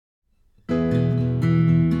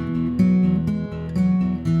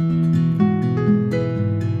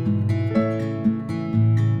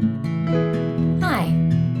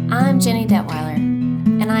Jenny Detweiler,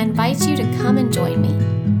 and I invite you to come and join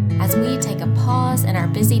me as we take a pause in our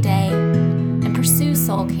busy day and pursue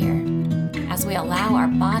soul care as we allow our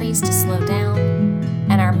bodies to slow down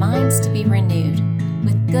and our minds to be renewed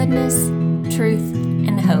with goodness, truth,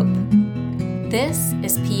 and hope. This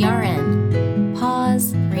is PRN,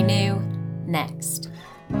 Pause, Renew, Next.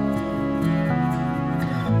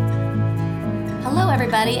 Hello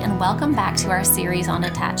everybody, and welcome back to our series on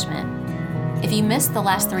attachment. If you missed the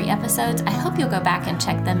last 3 episodes, I hope you'll go back and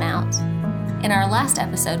check them out. In our last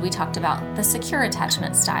episode, we talked about the secure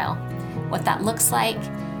attachment style, what that looks like.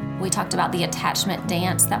 We talked about the attachment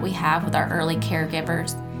dance that we have with our early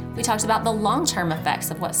caregivers. We talked about the long-term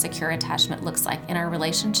effects of what secure attachment looks like in our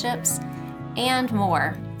relationships, and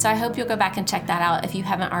more. So I hope you'll go back and check that out if you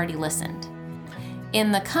haven't already listened.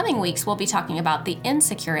 In the coming weeks, we'll be talking about the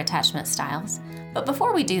insecure attachment styles. But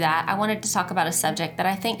before we do that, I wanted to talk about a subject that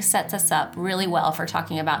I think sets us up really well for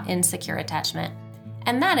talking about insecure attachment,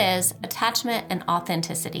 and that is attachment and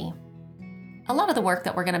authenticity. A lot of the work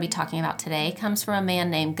that we're going to be talking about today comes from a man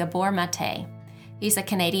named Gabor Mate. He's a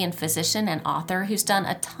Canadian physician and author who's done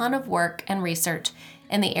a ton of work and research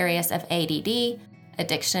in the areas of ADD,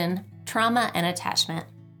 addiction, trauma, and attachment.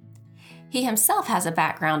 He himself has a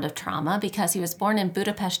background of trauma because he was born in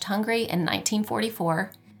Budapest, Hungary in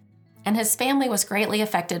 1944, and his family was greatly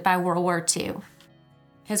affected by World War II.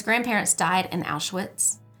 His grandparents died in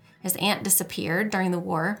Auschwitz, his aunt disappeared during the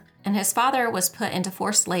war, and his father was put into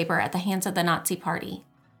forced labor at the hands of the Nazi Party.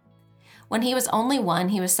 When he was only 1,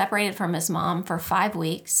 he was separated from his mom for 5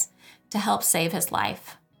 weeks to help save his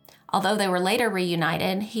life. Although they were later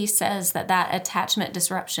reunited, he says that attachment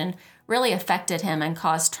disruption really affected him and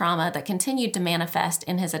caused trauma that continued to manifest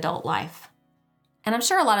in his adult life. And I'm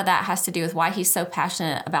sure a lot of that has to do with why he's so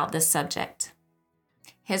passionate about this subject.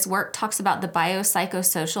 His work talks about the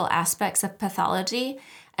biopsychosocial aspects of pathology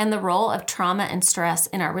and the role of trauma and stress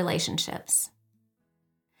in our relationships.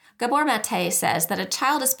 Gabor Mate says that a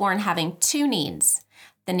child is born having 2 needs,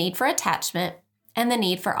 the need for attachment and the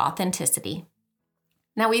need for authenticity.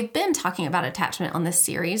 Now, we've been talking about attachment on this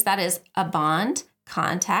series, that is a bond,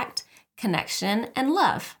 contact, connection, and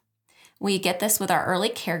love. We get this with our early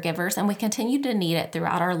caregivers, and we continue to need it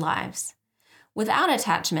throughout our lives. Without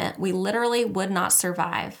attachment, we literally would not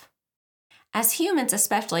survive. As humans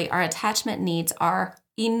especially, our attachment needs are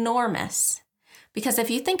enormous. Because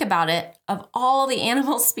if you think about it, of all the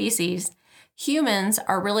animal species, humans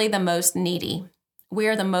are really the most needy. We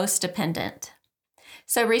are the most dependent.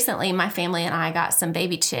 So recently, my family and I got some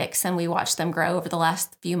baby chicks, and we watched them grow over the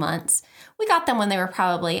last few months. We got them when they were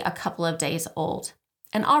probably a couple of days old.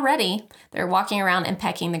 And already, they're walking around and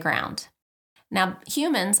pecking the ground. Now,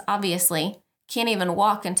 humans, obviously, can't even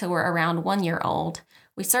walk until we're around 1 year old.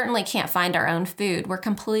 We certainly can't find our own food. We're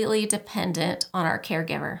completely dependent on our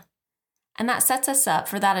caregiver. And that sets us up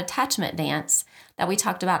for that attachment dance that we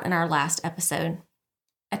talked about in our last episode.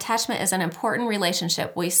 Attachment is an important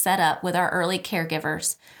relationship we set up with our early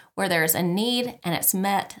caregivers, where there's a need and it's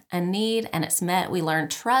met, a need and it's met. We learn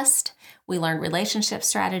trust, we learn relationship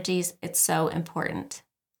strategies. It's so important.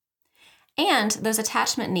 And those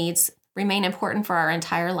attachment needs remain important for our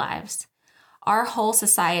entire lives. Our whole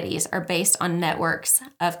societies are based on networks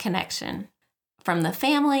of connection, from the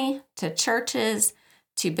family to churches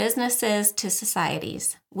to businesses to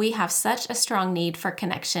societies. We have such a strong need for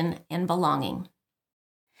connection and belonging.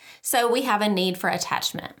 So we have a need for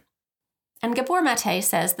attachment. And Gabor Mate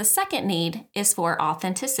says the second need is for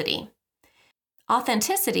authenticity.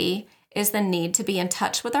 Authenticity is the need to be in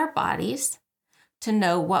touch with our bodies, to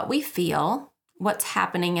know what we feel, what's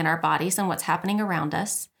happening in our bodies and what's happening around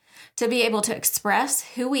us, to be able to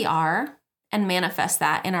express who we are and manifest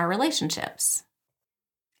that in our relationships.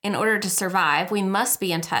 In order to survive, we must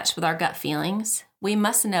be in touch with our gut feelings. We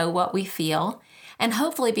must know what we feel and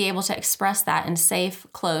hopefully be able to express that in safe,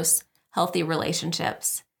 close, healthy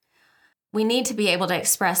relationships. We need to be able to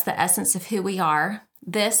express the essence of who we are.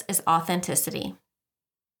 This is authenticity.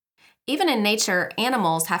 Even in nature,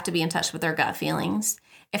 animals have to be in touch with their gut feelings.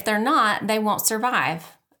 If they're not, they won't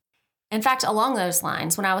survive. In fact, along those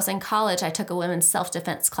lines, when I was in college, I took a women's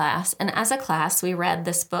self-defense class, and as a class, we read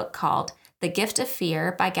this book called The Gift of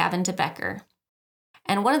Fear by Gavin de Becker.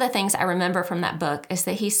 And one of the things I remember from that book is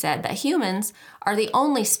that he said that humans are the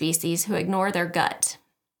only species who ignore their gut.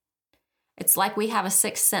 It's like we have a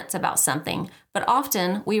sixth sense about something, but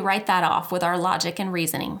often we write that off with our logic and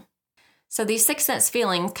reasoning. So these sixth sense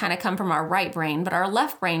feelings kind of come from our right brain, but our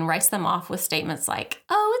left brain writes them off with statements like,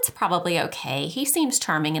 oh, it's probably okay, he seems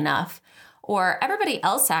charming enough, or everybody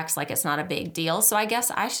else acts like it's not a big deal, so I guess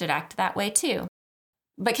I should act that way too.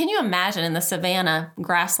 But can you imagine in the savanna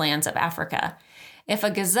grasslands of Africa, If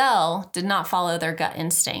a gazelle did not follow their gut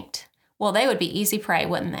instinct, well, they would be easy prey,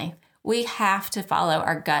 wouldn't they? We have to follow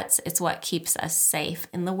our guts. It's what keeps us safe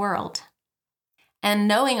in the world. And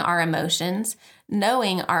knowing our emotions,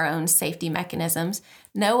 knowing our own safety mechanisms,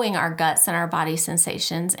 knowing our guts and our body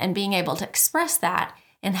sensations, and being able to express that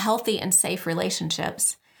in healthy and safe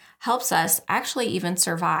relationships helps us actually even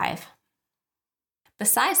survive.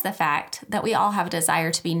 Besides the fact that we all have a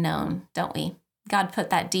desire to be known, don't we? God put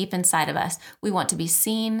that deep inside of us. We want to be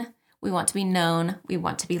seen, we want to be known, we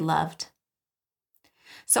want to be loved.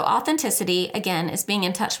 So authenticity, again, is being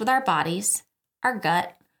in touch with our bodies, our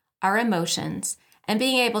gut, our emotions, and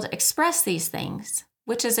being able to express these things,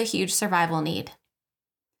 which is a huge survival need.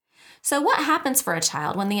 So what happens for a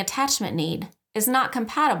child when the attachment need is not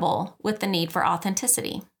compatible with the need for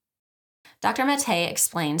authenticity? Dr. Mattei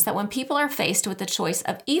explains that when people are faced with the choice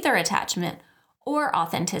of either attachment or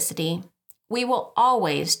authenticity, we will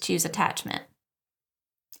always choose attachment.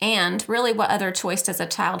 And really, what other choice does a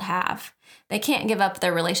child have? They can't give up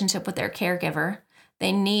their relationship with their caregiver.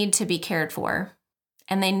 They need to be cared for,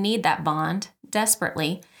 and they need that bond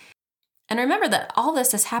desperately. And remember that all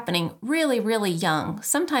this is happening really, really young,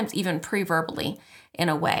 sometimes even pre-verbally in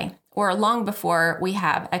a way, or long before we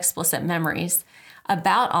have explicit memories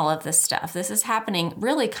about all of this stuff. This is happening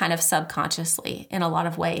really kind of subconsciously in a lot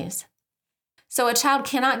of ways. So a child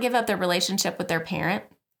cannot give up their relationship with their parent.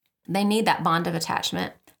 They need that bond of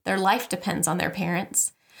attachment. Their life depends on their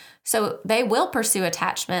parents. So they will pursue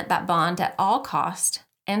attachment, that bond, at all cost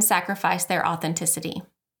and sacrifice their authenticity.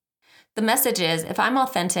 The message is, if I'm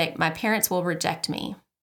authentic, my parents will reject me.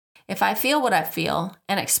 If I feel what I feel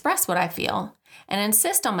and express what I feel and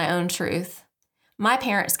insist on my own truth, my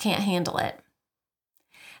parents can't handle it.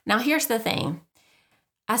 Now, here's the thing.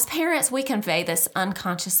 As parents, we convey this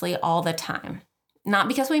unconsciously all the time, not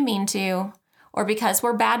because we mean to or because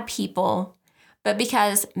we're bad people, but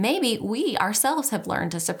because maybe we ourselves have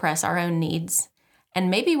learned to suppress our own needs, and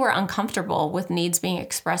maybe we're uncomfortable with needs being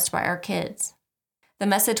expressed by our kids. The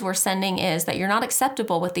message we're sending is that you're not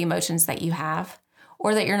acceptable with the emotions that you have,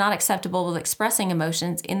 or that you're not acceptable with expressing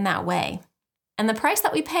emotions in that way. And the price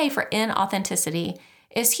that we pay for inauthenticity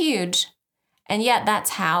is huge, and yet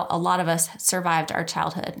that's how a lot of us survived our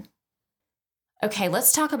childhood. Okay,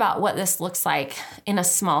 let's talk about what this looks like in a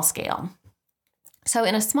small scale. So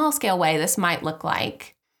in a small scale way, this might look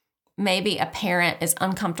like maybe a parent is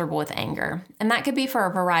uncomfortable with anger. And that could be for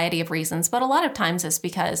a variety of reasons, but a lot of times it's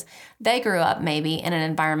because they grew up maybe in an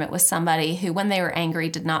environment with somebody who, when they were angry,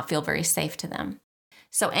 did not feel very safe to them.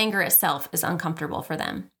 So anger itself is uncomfortable for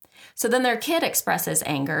them. So then their kid expresses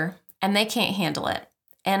anger and they can't handle it.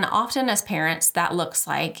 And often as parents, that looks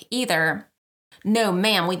like either, no,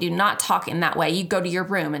 ma'am, we do not talk in that way. You go to your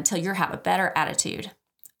room until you have a better attitude.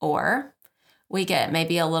 Or we get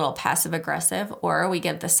maybe a little passive aggressive, or we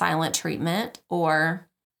get the silent treatment, or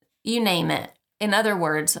you name it. In other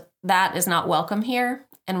words, that is not welcome here.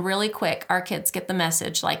 And really quick, our kids get the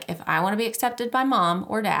message like, if I want to be accepted by mom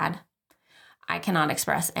or dad, I cannot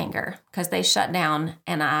express anger because they shut down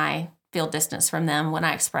and I feel distance from them when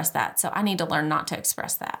I express that. So I need to learn not to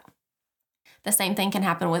express that. The same thing can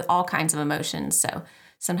happen with all kinds of emotions. So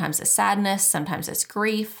sometimes it's sadness, sometimes it's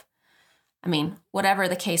grief. I mean, whatever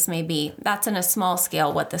the case may be, that's in a small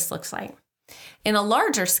scale what this looks like. In a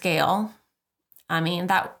larger scale, I mean,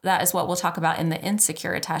 that is what we'll talk about in the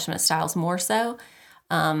insecure attachment styles more so.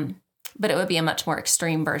 But it would be a much more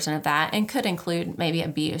extreme version of that and could include maybe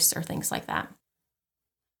abuse or things like that.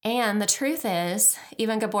 And the truth is,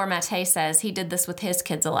 even Gabor Maté says he did this with his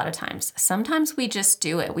kids a lot of times. Sometimes we just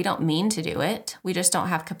do it. We don't mean to do it. We just don't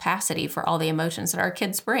have capacity for all the emotions that our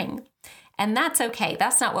kids bring. And that's okay.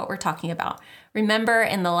 That's not what we're talking about. Remember,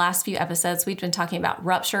 in the last few episodes, we've been talking about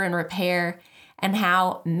rupture and repair and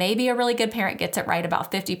how maybe a really good parent gets it right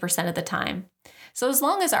about 50% of the time. So as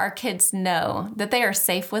long as our kids know that they are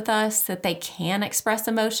safe with us, that they can express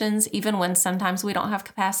emotions, even when sometimes we don't have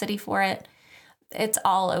capacity for it, it's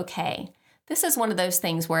all okay. This is one of those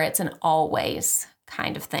things where it's an always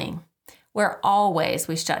kind of thing, where always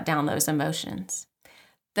we shut down those emotions.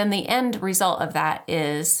 Then the end result of that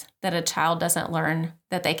is that a child doesn't learn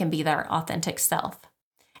that they can be their authentic self.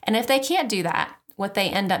 And if they can't do that, what they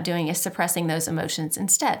end up doing is suppressing those emotions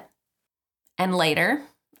instead. And later,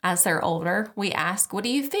 as they're older, we ask, what do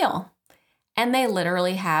you feel? And they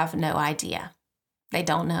literally have no idea. They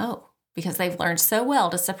don't know because they've learned so well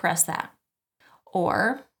to suppress that.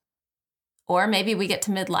 Or maybe we get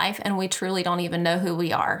to midlife and we truly don't even know who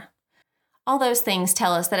we are. All those things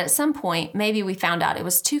tell us that at some point, maybe we found out it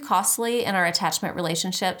was too costly in our attachment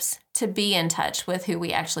relationships to be in touch with who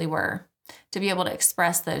we actually were, to be able to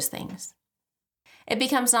express those things. It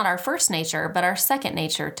becomes not our first nature, but our second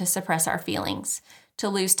nature to suppress our feelings, to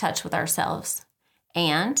lose touch with ourselves.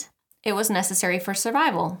 And it was necessary for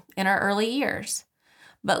survival in our early years.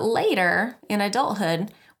 But later, in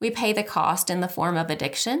adulthood, we pay the cost in the form of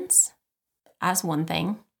addictions, as one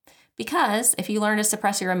thing. Because if you learn to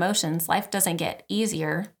suppress your emotions, life doesn't get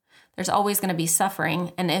easier. There's always going to be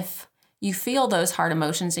suffering. And if you feel those hard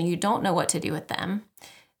emotions and you don't know what to do with them,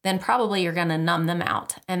 then probably you're going to numb them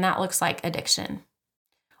out. And that looks like addiction.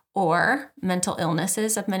 Or mental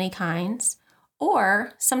illnesses of many kinds,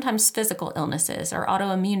 or sometimes physical illnesses or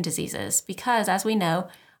autoimmune diseases, because as we know,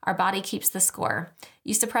 our body keeps the score.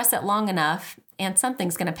 You suppress it long enough, and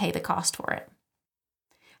something's going to pay the cost for it.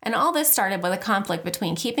 And all this started with a conflict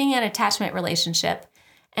between keeping an attachment relationship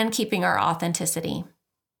and keeping our authenticity.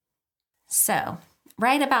 So,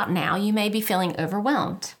 right about now, you may be feeling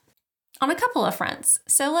overwhelmed on a couple of fronts.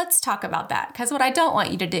 So let's talk about that, because what I don't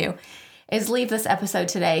want you to do is leave this episode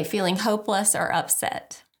today feeling hopeless or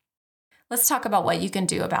upset. Let's talk about what you can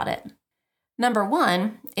do about it. Number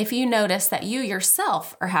one, if you notice that you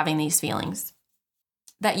yourself are having these feelings,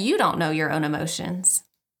 that you don't know your own emotions,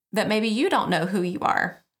 that maybe you don't know who you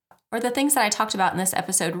are, or the things that I talked about in this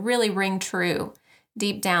episode really ring true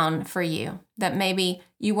deep down for you, that maybe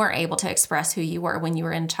you weren't able to express who you were when you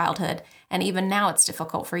were in childhood, and even now it's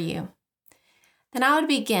difficult for you, then I would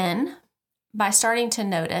begin by starting to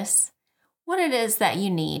notice what it is that you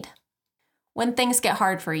need. When things get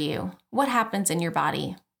hard for you, what happens in your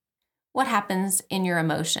body? What happens in your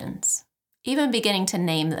emotions? Even beginning to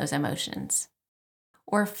name those emotions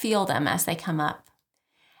or feel them as they come up.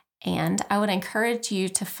 And I would encourage you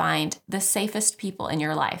to find the safest people in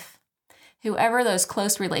your life. Whoever those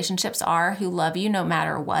close relationships are who love you no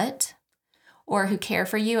matter what, or who care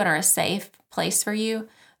for you and are a safe place for you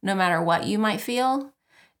no matter what you might feel,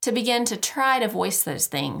 to begin to try to voice those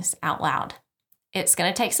things out loud. It's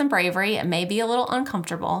going to take some bravery. It may be a little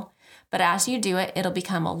uncomfortable, but as you do it, it'll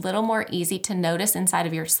become a little more easy to notice inside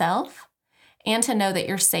of yourself and to know that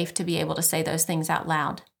you're safe to be able to say those things out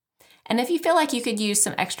loud. And if you feel like you could use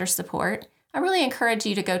some extra support, I really encourage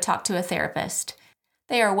you to go talk to a therapist.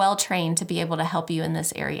 They are well trained to be able to help you in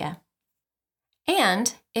this area.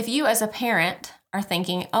 And if you as a parent are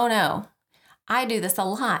thinking, oh no, I do this a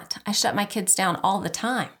lot, I shut my kids down all the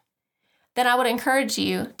time, then I would encourage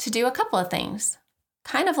you to do a couple of things,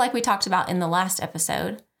 kind of like we talked about in the last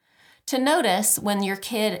episode, to notice when your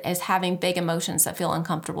kid is having big emotions that feel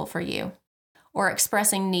uncomfortable for you, or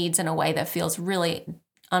expressing needs in a way that feels really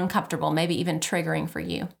uncomfortable, maybe even triggering for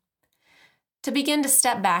you. To begin to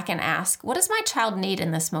step back and ask, what does my child need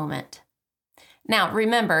in this moment? Now,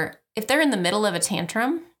 remember, if they're in the middle of a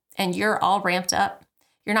tantrum and you're all ramped up,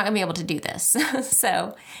 you're not going to be able to do this.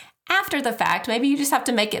 So after the fact, maybe you just have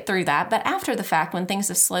to make it through that, but after the fact, when things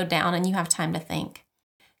have slowed down and you have time to think,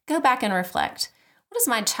 go back and reflect. What does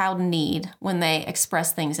my child need when they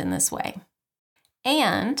express things in this way?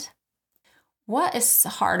 And what is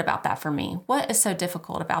hard about that for me? What is so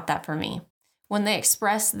difficult about that for me? When they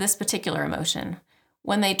express this particular emotion,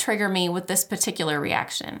 when they trigger me with this particular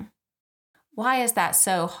reaction, why is that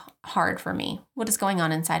so hard for me? What is going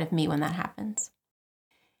on inside of me when that happens?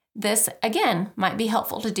 This, again, might be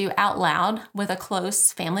helpful to do out loud with a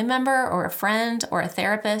close family member or a friend or a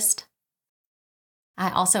therapist. I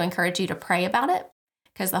also encourage you to pray about it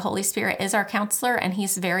because the Holy Spirit is our counselor and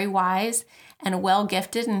he's very wise and well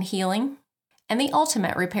gifted in healing and the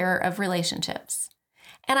ultimate repairer of relationships.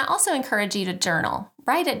 And I also encourage you to journal,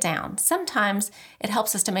 write it down. Sometimes it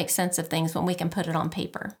helps us to make sense of things when we can put it on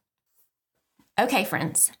paper. Okay,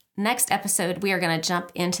 friends, next episode, we are going to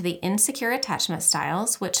jump into the insecure attachment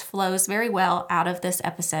styles, which flows very well out of this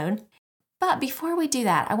episode. But before we do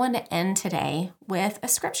that, I want to end today with a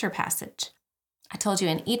scripture passage. I told you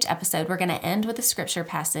in each episode, we're going to end with a scripture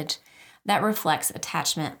passage that reflects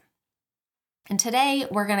attachment. And today,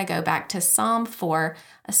 we're going to go back to Psalm 4,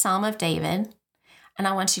 a Psalm of David. And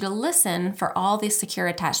I want you to listen for all these secure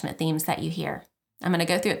attachment themes that you hear. I'm going to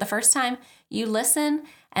go through it the first time. You listen,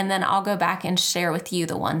 and then I'll go back and share with you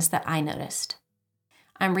the ones that I noticed.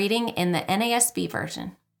 I'm reading in the NASB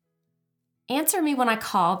version. Answer me when I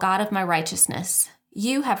call, God of my righteousness.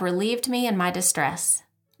 You have relieved me in my distress.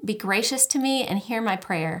 Be gracious to me and hear my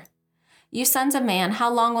prayer. You sons of man,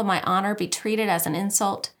 how long will my honor be treated as an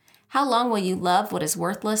insult? How long will you love what is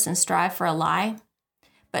worthless and strive for a lie?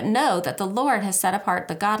 But know that the Lord has set apart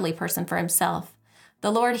the godly person for himself.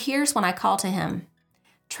 The Lord hears when I call to him.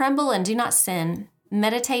 Tremble and do not sin.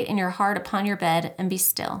 Meditate in your heart upon your bed and be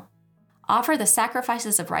still. Offer the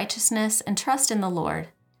sacrifices of righteousness and trust in the Lord.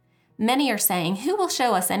 Many are saying, who will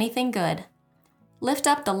show us anything good? Lift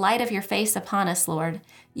up the light of your face upon us, Lord.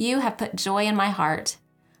 You have put joy in my heart,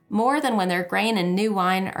 more than when their grain and new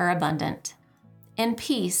wine are abundant. In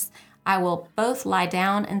peace I will both lie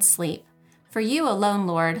down and sleep. For you alone,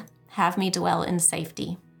 Lord, have me dwell in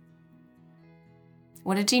safety.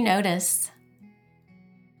 What did you notice?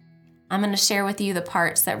 I'm going to share with you the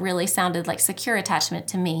parts that really sounded like secure attachment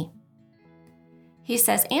to me. He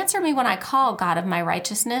says, answer me when I call, God of my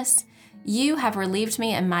righteousness. You have relieved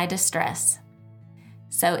me in my distress.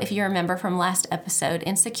 So if you remember from last episode,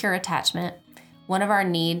 in secure attachment, one of our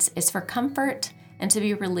needs is for comfort and to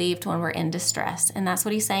be relieved when we're in distress. And that's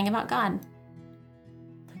what he's saying about God.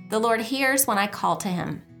 The Lord hears when I call to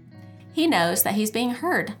him. He knows that he's being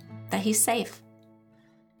heard, that he's safe.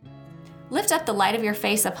 Lift up the light of your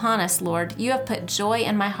face upon us, Lord. You have put joy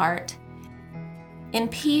in my heart. In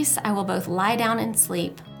peace I will both lie down and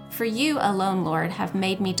sleep. For you alone, Lord, have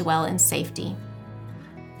made me dwell in safety.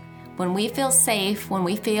 When we feel safe, when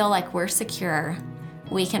we feel like we're secure,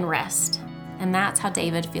 we can rest. And that's how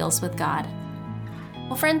David feels with God.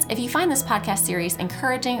 Well, friends, if you find this podcast series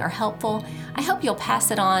encouraging or helpful, I hope you'll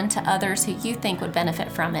pass it on to others who you think would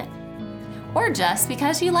benefit from it. Or just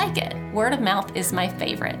because you like it. Word of mouth is my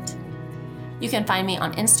favorite. You can find me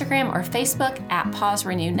on Instagram or Facebook at Pause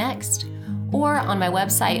Renew Next, or on my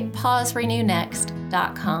website,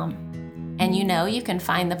 pauserenewnext.com. And you can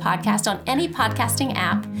find the podcast on any podcasting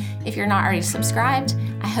app. If you're not already subscribed,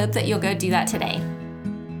 I hope that you'll go do that today.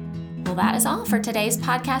 Well, that is all for today's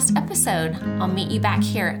podcast episode. I'll meet you back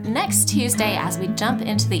here next Tuesday as we jump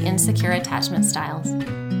into the insecure attachment styles.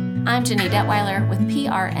 I'm Jenny Detweiler with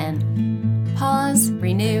PRN. Pause,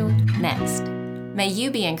 renew, next. May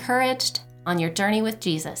you be encouraged on your journey with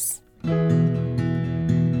Jesus.